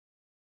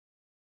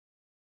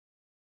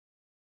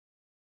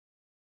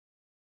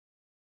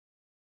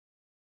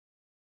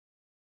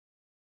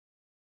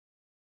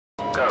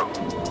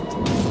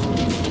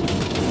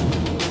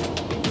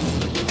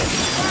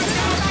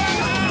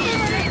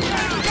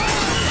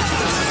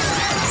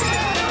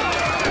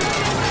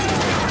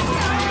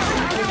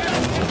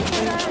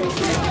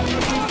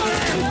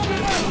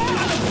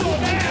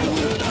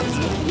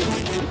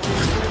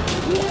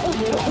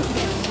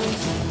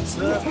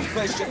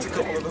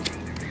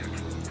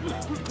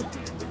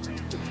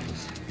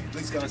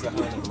These guys are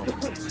hiding them.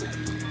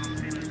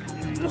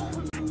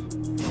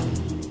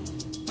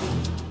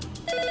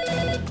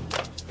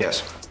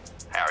 Yes.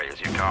 Harry,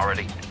 is your car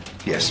ready?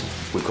 Yes,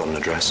 we've got an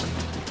address.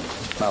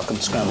 Malcolm,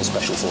 scramble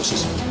special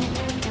forces.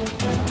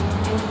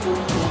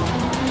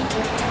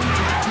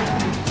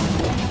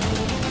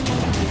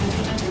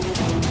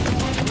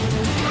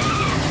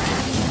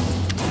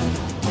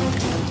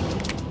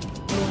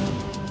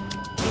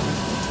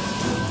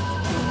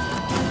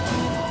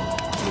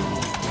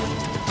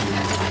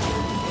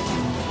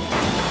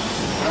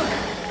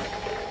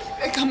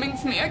 They're coming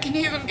for me. I can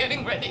hear them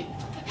getting ready.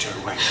 Joe,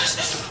 wait.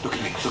 Look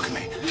at me. Look at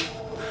me.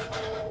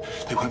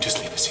 They won't just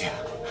leave us here.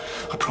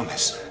 I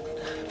promise.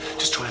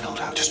 Just try and hold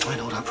out. Just try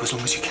and hold out for as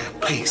long as you can.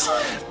 Please.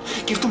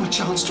 Give them a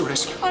chance to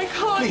rescue. I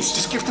can't. Please,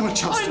 just give them a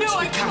chance to rescue.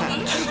 I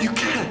can't. You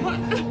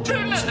can.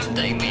 Don't let them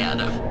take me,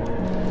 Adam.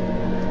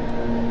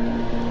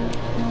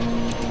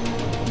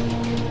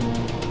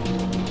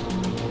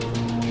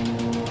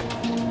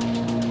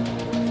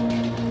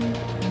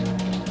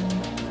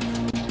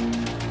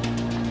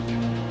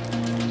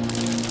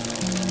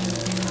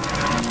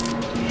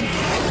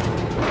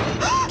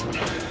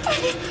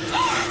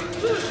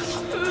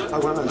 I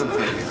won't let them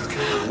hurt you,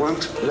 okay? I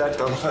won't let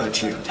them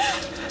hurt you.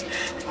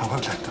 I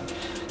won't let them.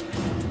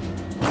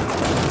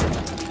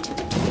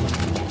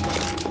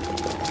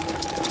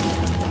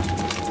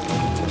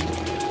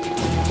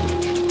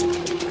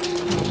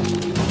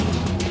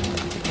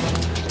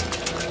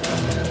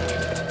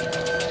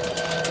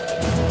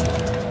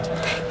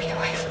 Take me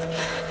away from them.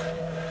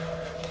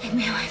 Take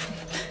me away from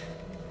them.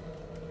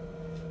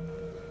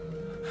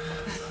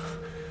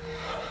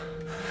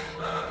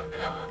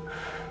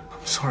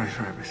 I'm sorry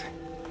for everything.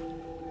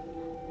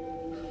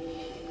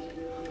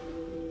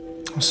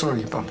 I'm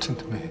sorry you bumped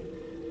into me.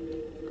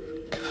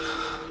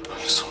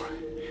 I'm sorry.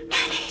 No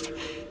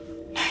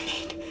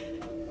need.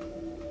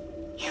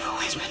 You've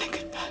always been a good